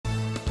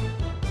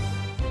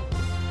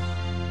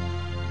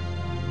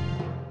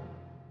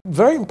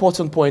very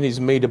important point is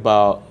made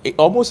about, it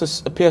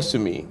almost appears to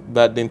me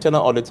that the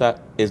internal auditor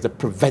is the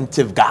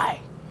preventive guy,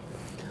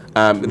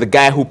 the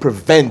guy who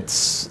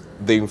prevents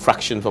the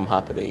infraction from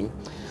happening.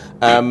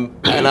 And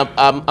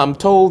I'm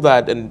told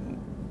that, and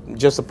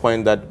just a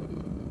point that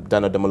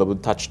Dana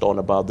Demolabo touched on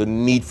about the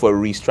need for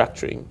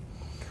restructuring.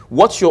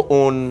 What's your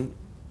own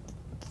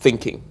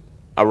thinking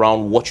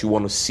around what you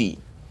want to see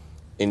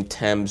in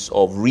terms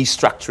of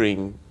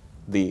restructuring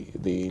the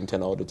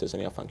internal auditors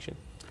and their function?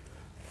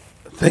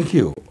 Thank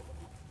you.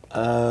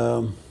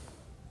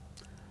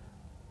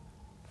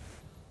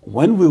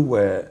 When we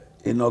were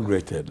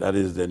inaugurated, that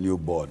is the new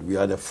board, we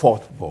are the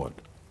fourth board.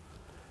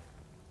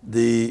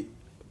 The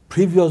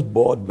previous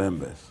board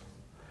members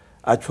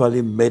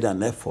actually made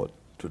an effort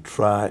to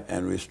try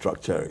and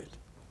restructure it.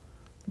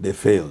 They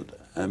failed.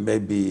 And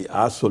maybe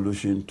our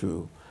solution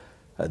to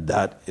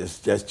that is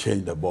just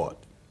change the board.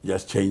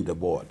 Just change the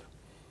board.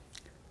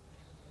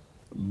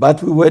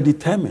 But we were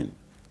determined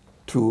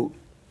to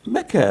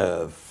make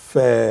a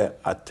fair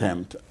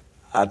attempt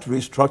at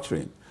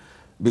restructuring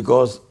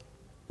because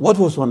what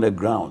was on the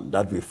ground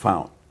that we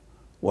found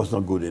was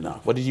not good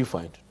enough. What did you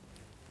find?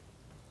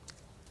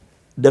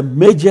 The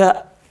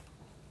major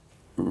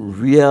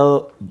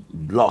real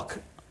block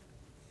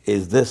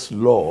is this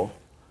law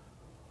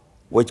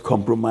which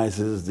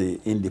compromises the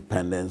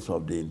independence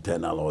of the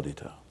internal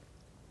auditor.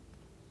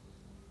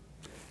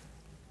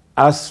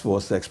 As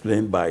was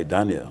explained by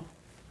Daniel,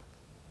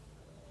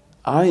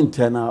 our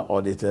internal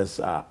auditors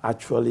are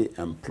actually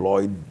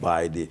employed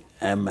by the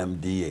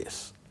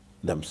MMDAs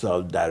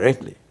themselves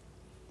directly.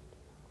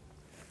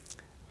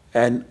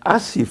 And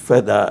as he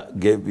further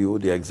gave you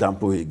the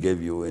example he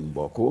gave you in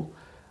Boko,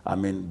 I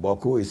mean,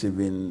 Boko is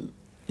even,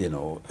 you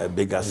know, a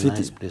bigger city.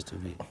 Nice place to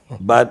be.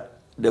 But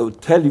they will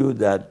tell you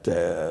that,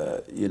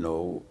 you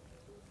know,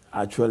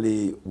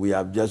 actually we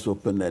have just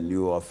opened a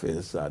new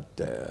office at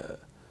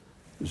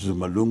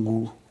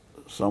Zumalungu,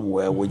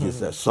 somewhere, which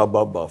is a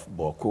suburb of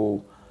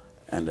Boko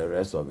and the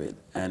rest of it.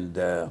 And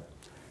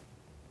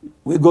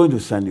we're going to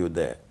send you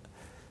there.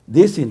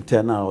 These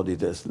internal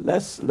auditors,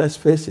 let's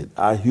face it,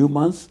 are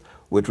humans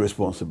with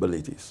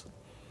responsibilities.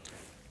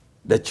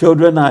 The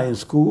children are in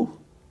school,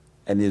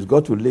 and he's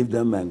got to leave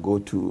them and go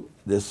to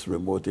this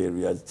remote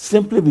area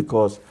simply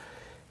because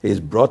he's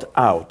brought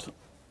out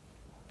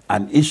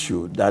an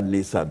issue that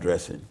needs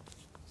addressing.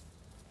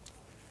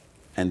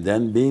 And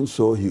then being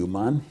so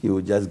human, he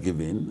will just give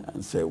in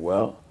and say,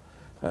 well,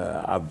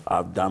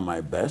 I've done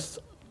my best,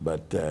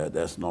 but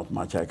there's not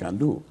much I can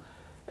do.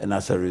 And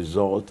as a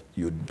result,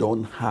 you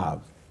don't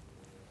have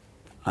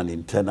an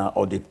internal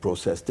audit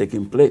process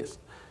taking place.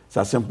 It's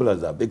as simple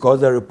as that.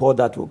 Because the report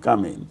that will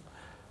come in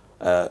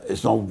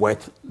is not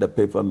worth the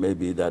paper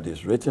maybe that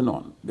is written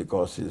on,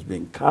 because it's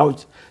been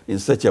couched in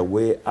such a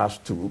way as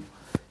to,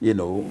 you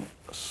know,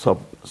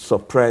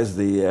 suppress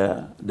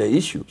the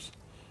issues.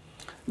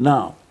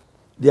 Now,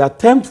 the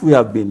attempt we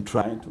have been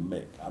trying to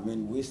make, I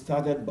mean, we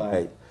started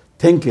by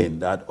thinking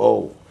that,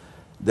 oh,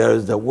 there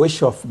is the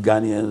wish of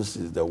Ghanaians,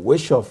 is the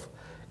wish of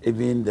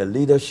even the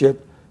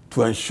leadership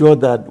to ensure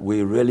that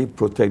we really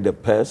protect the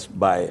purse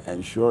by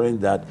ensuring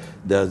that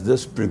there's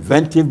this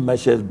preventive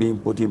measures being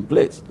put in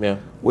place,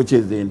 which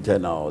is the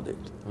internal audit.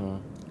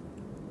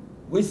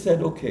 We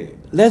said, okay,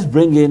 let's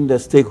bring in the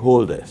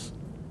stakeholders.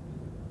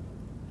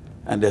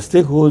 And the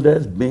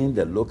stakeholders being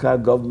the local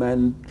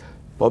government,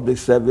 Public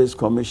Service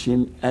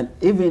Commission, and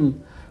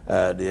even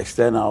the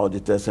external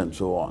auditors and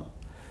so on.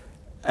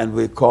 And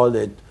we called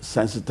it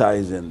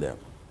sensitizing them.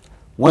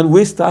 When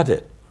we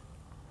started,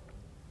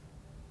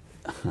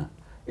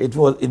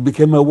 it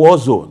became a war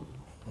zone.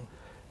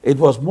 It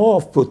was more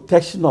of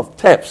protection of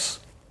thefts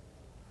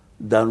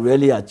than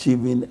really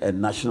achieving a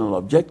national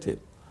objective.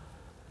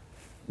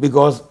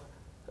 Because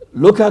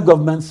local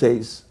government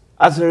says,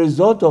 as a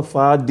result of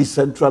our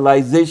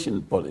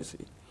decentralization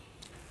policy,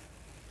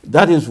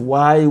 that is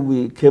why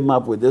we came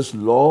up with this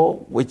law,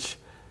 which,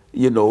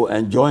 you know,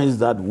 enjoins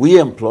that we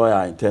employ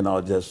our internal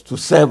auditors to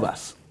serve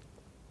us.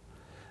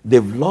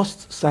 They've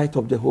lost sight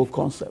of the whole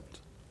concept.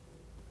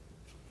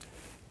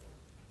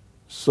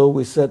 So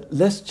we said,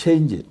 let's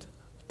change it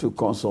to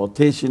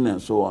consultation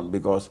and so on,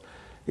 because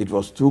it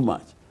was too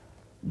much.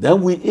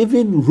 Then we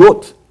even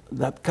wrote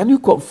that, can you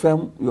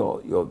confirm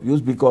your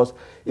views? Because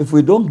if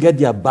we don't get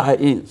their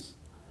buy-ins,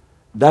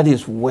 that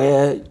is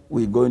where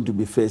we're going to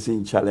be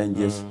facing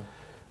challenges,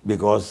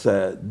 because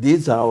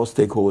these are our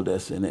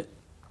stakeholders in it.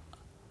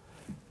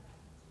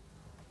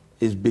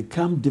 It's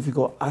become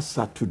difficult. As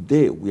of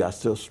today, we are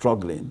still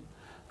struggling.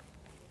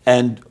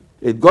 And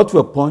it got to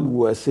a point where we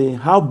were saying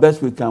how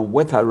best we can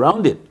work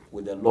around it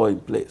with the law in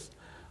place.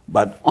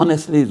 But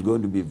honestly, it's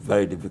going to be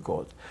very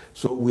difficult.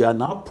 So we are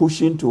now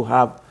pushing to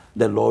have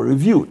the law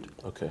reviewed.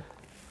 Okay.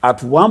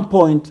 At one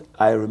point,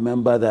 I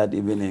remember that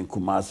even in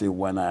Kumasi,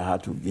 when I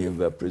had to give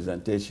a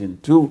presentation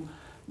to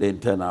the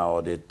Internal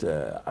Audit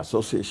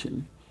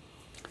Association,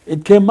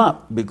 it came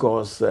up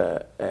because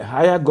a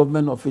higher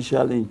government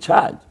official in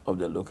charge of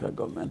the local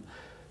government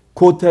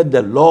quoted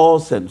the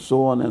laws and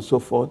so on and so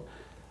forth.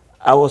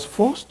 I was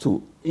forced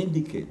to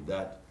indicate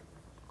that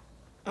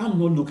I'm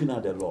not looking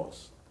at the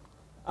laws.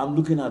 I'm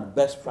looking at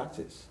best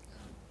practice.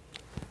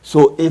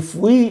 So if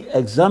we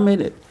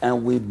examine it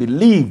and we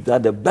believe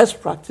that the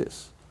best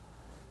practice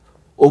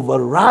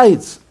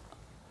overrides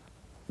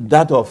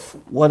that of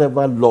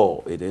whatever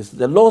law it is,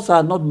 the laws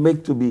are not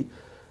made to be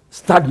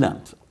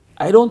stagnant.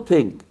 I don't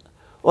think.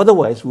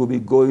 Otherwise, we'll be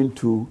going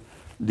to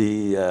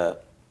the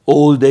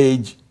old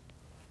age,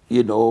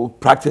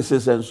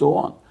 practices and so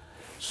on.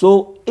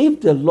 So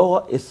if the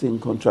law is in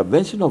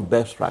contravention of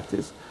best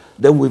practice,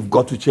 then we've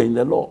got to change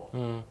the law.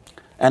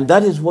 And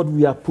that is what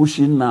we are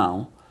pushing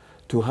now,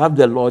 to have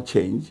the law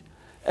change.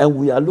 And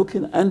we are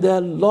looking, and there are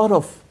a lot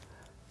of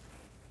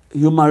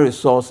human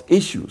resource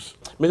issues.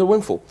 Mr.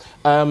 Winful,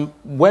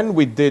 when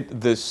we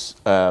did this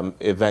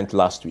event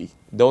last week,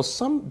 there was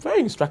some very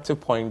instructive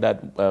point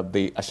that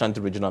the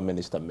Ashanti Regional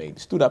Minister made. He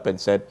stood up and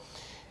said,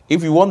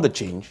 if you want the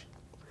change,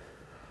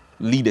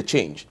 lead a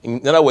change.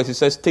 In other words, he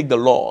says, take the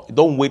law.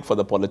 Don't wait for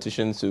the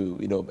politicians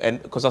to,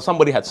 and because as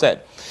somebody had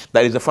said,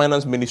 that is the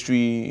finance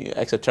ministry,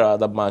 etc.,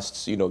 that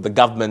must, the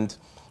government,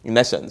 in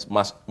essence,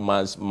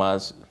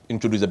 must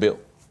introduce a bill,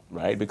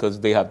 right? Because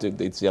they have to,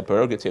 it's their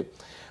prerogative.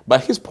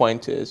 But his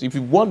point is, if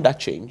you want that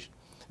change,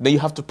 then you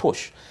have to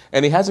push.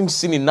 And he hasn't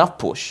seen enough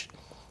push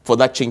for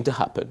that change to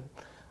happen,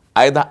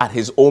 either at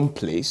his own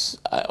place,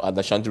 at the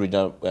Ashanti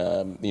Regional,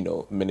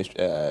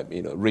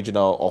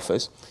 regional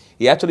office.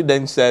 He actually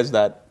then says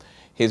that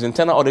his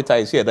internal auditor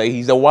is here, that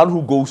he's the one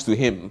who goes to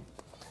him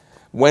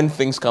when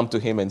things come to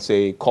him and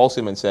calls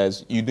him and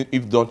says, if you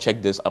don't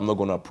check this, I'm not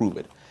going to approve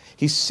it.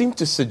 He seemed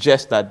to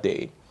suggest that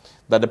day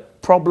that the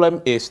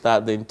problem is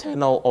that the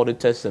internal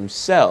auditors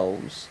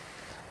themselves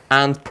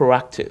aren't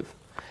proactive.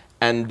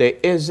 And there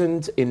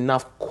isn't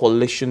enough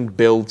coalition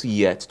built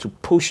yet to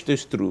push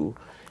this through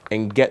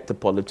and get the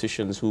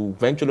politicians who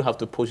eventually have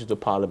to push it to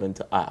Parliament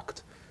to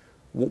act.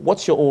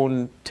 What's your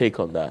own take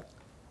on that?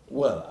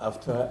 Well,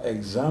 after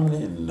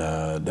examining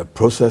the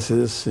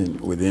processes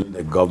within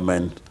the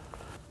government,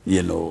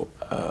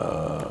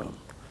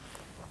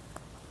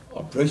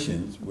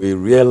 operations, we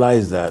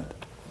realize that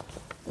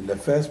in the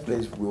first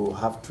place, we will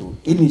have to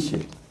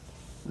initiate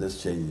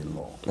this change in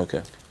law.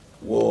 Okay.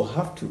 We'll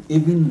have to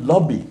even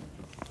lobby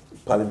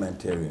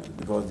parliamentarians,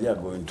 because they are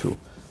going to.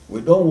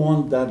 We don't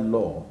want that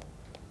law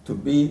to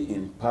be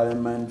in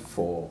Parliament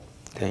for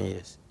 10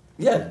 years.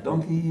 Yes,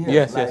 donkey years.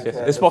 Yes, like, yes.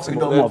 It's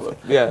possible.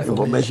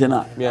 Information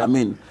Act. Yeah. I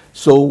mean,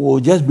 so we'll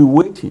just be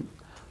waiting,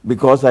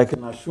 because I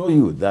can assure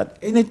you that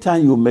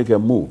anytime you make a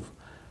move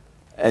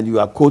and you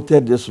are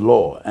quoted this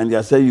law and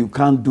they say you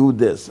can't do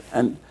this,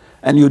 and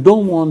you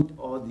don't want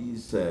all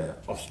these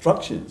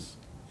obstructions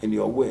in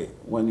your way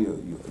when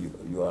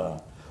you are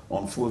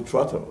on full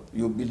throttle,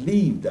 you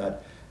believe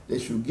that they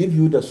should give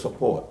you the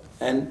support.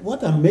 And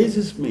what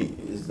amazes me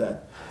is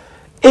that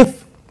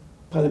if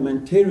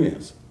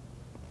parliamentarians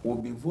will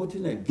be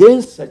voting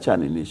against such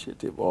an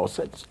initiative or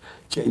such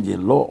change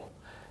in law,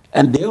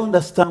 and they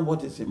understand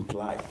what is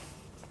implied,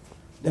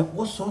 then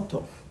what sort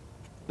of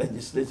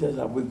legislators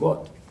have we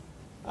got?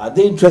 Are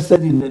they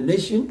interested in the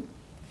nation,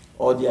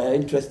 or they are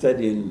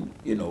interested in,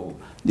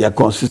 their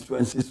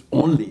constituencies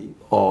only,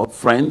 or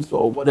friends,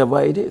 or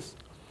whatever it is?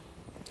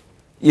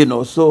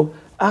 So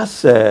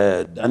as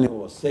Daniel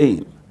was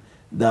saying,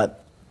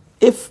 that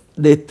if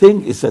they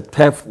think it's a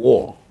turf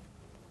war,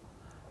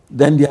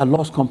 then they are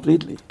lost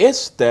completely.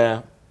 Is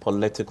there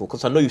political,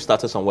 because I know you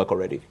started some work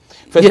already.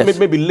 First, Yes.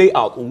 maybe lay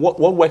out what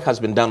work has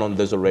been done on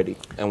this already,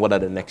 and what are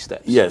the next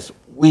steps? Yes,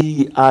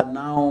 we are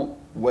now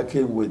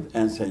working with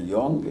Ernst &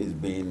 Young. It's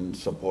being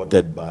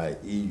supported by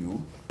EU.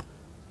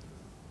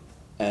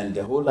 And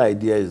the whole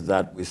idea is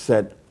that we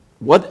said,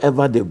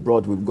 whatever they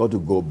brought, we've got to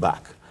go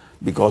back,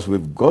 because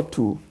we've got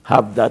to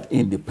have that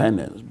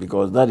independence,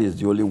 because that is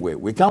the only way.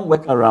 We can't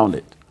work around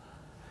it.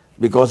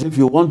 Because if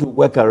you want to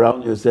work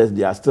around, you say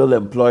they are still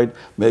employed,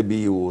 maybe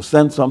you will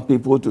send some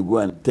people to go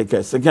and take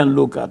a second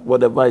look at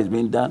whatever is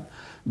being done.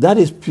 That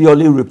is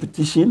purely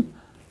repetition,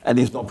 and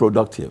it's not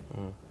productive.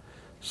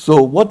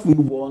 So what we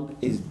want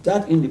is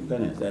that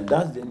independence, and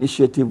that's the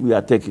initiative we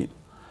are taking.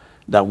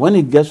 That when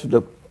it gets to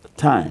the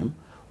time,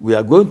 we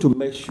are going to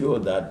make sure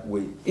that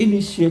we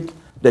initiate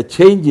the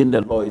change in the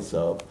law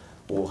itself.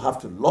 We'll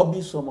have to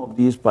lobby some of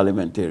these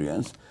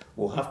parliamentarians.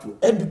 We'll have to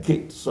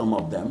educate some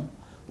of them.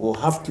 We'll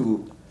have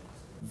to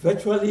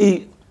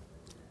virtually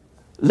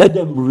let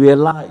them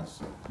realize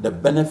the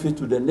benefit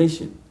to the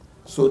nation,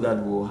 so that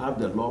we'll have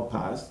the law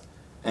passed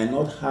and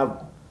not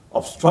have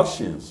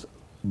obstructions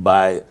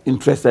by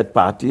interested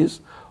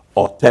parties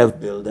or turf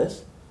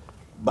builders,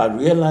 but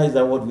realize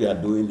that what we are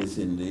doing is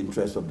in the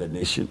interest of the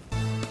nation.